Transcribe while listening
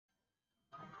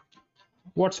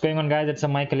What's going on, guys? It's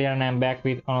Michael here and I'm back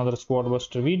with another squad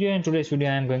buster video. In today's video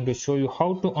I'm going to show you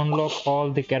how to unlock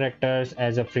all the characters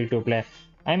as a free to play.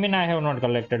 I have not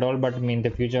collected all, but in the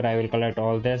future I will collect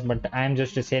all this, but I'm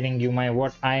just sharing you my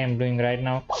what I am doing right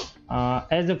now.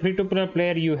 As a free to play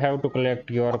player, you have to collect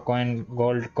your coin,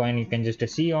 gold coin. You can just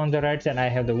see on the right side I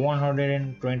have the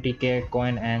 120k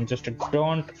coin, and just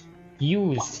don't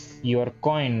use your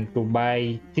coin to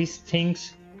buy these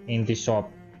things in the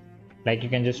shop. Like you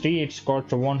can just see it's cost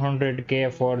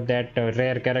 100k for that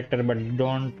rare character, but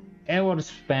don't ever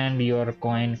spend your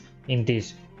coin in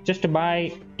this. Just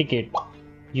buy ticket.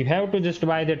 You have to just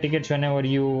buy the tickets whenever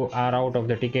you are out of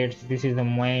the tickets. This is the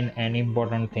main and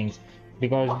important things,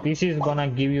 because this is gonna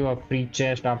give you a free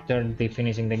chest after the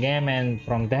finishing the game, and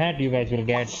from that you guys will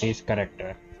get this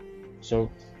character.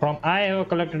 So from I have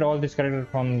collected all these characters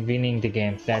from winning the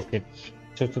games. That's it.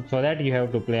 So that you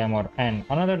have to play more. And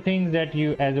another thing that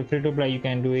you as a free to play you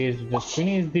can do is just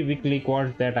finish the weekly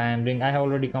quests that I am doing. I have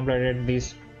already completed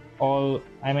this all.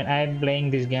 I'm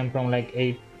playing this game from like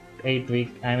 8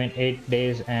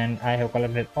 days, and I have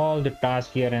collected all the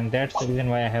tasks here, and that's the reason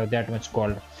why I have that much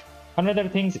gold. Another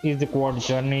thing is the quad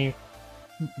journey.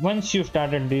 Once you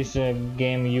started this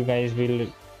game, you guys will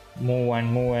move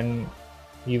and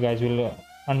you guys will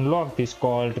unlock this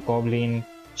called goblin,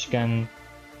 chicken,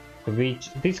 which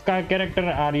this character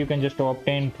are you can just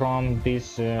obtain from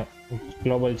this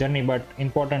global journey. But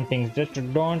important things, just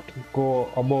don't go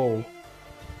above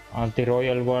the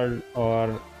royal world,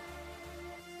 or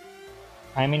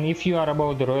if you are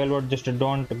above the royal world, just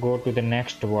don't go to the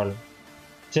next world.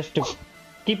 Just to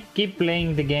keep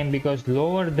playing the game, because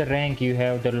lower the rank you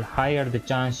have, the higher the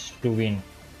chance to win.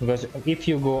 Because if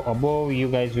you go above, you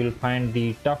guys will find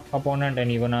the tough opponent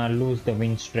and you're gonna lose the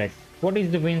win streak. What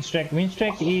is the win streak? Win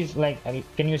streak is like,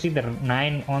 can you see the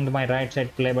 9 on my right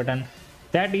side play button?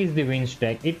 That is the win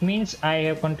streak. It means I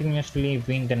have continuously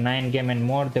win the 9 game, and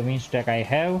more the win streak I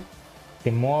have, the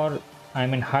more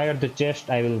higher the chest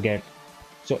I will get.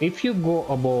 So if you go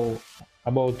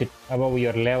above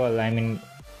your level, in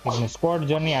the squad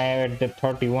journey I have at the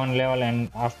 31 level, and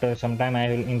after some time I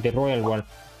will in the royal world.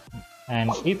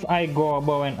 And if I go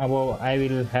above and above, I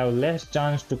will have less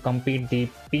chance to compete the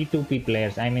P2P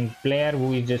players. Player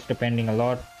who is just depending a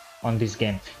lot on this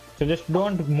game. So just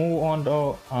don't move on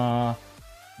to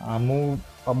move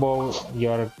above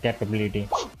your capability.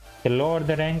 The lower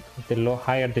the rank, the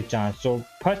higher the chance. So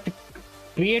first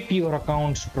create your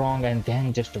account strong and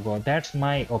then just go. That's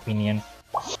my opinion.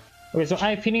 Okay, so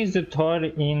I finished the third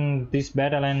in this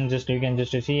battle, and just you can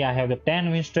just see I have the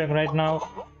 10 win streak right now.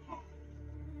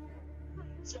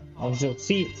 Also,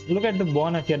 see, look at the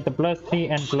bonus here, the +3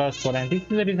 and +4, and this is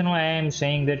the reason why I am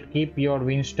saying that keep your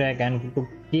win streak. And to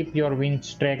keep your win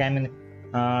streak,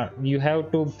 you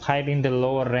have to fight in the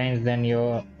lower range than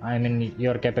your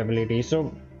your capability.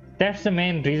 So that's the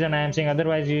main reason I am saying.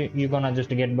 Otherwise you're gonna just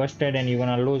get busted and you're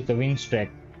gonna lose the win streak.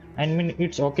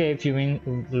 It's okay if you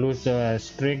lose the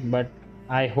streak, but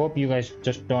I hope you guys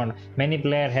just don't. Many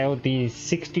players have the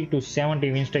 60 to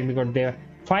 70 win streak because they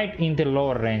fight in the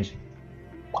lower range.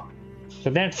 So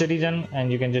that's the reason,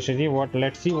 and you can just see what.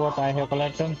 Let's see what I have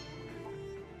collected.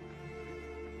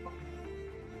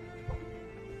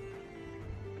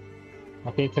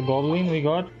 Okay, it's a goblin we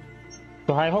got.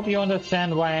 So I hope you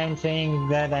understand why I'm saying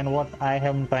that and what I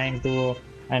am trying to.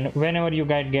 And whenever you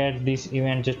guys get this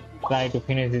event, just try to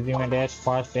finish this event as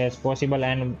fast as possible.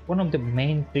 And one of the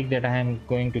main trick that I am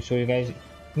going to show you guys,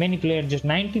 many players, just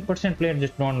 90% players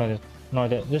just don't know this. No,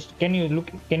 just can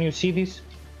you see this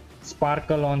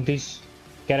sparkle on this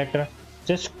character?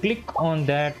 Just click on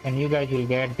that and you guys will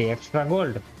get the extra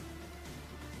gold.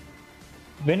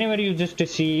 Whenever you just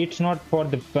see, it's not for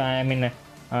the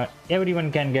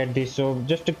everyone can get this. So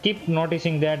just to keep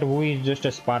noticing that who is just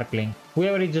a sparkling,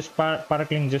 whoever is just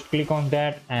sparkling, just click on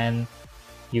that and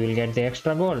you will get the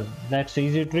extra gold. That's the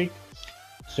easy trick.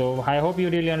 So I hope you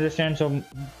really understand. So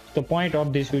the point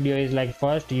of this video is like,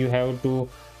 first you have to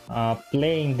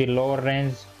play in the lower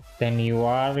range, then you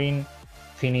are in,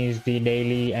 finish the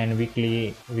daily and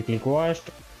weekly quest,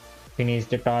 finish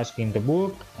the task in the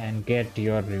book and get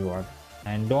your reward.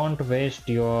 And don't waste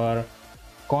your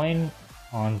coin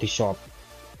on the shop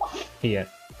here.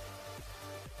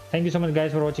 Thank you so much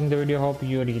guys for watching the video. Hope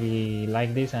you really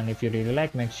like this, and if you really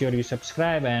like, make sure you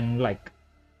subscribe and like.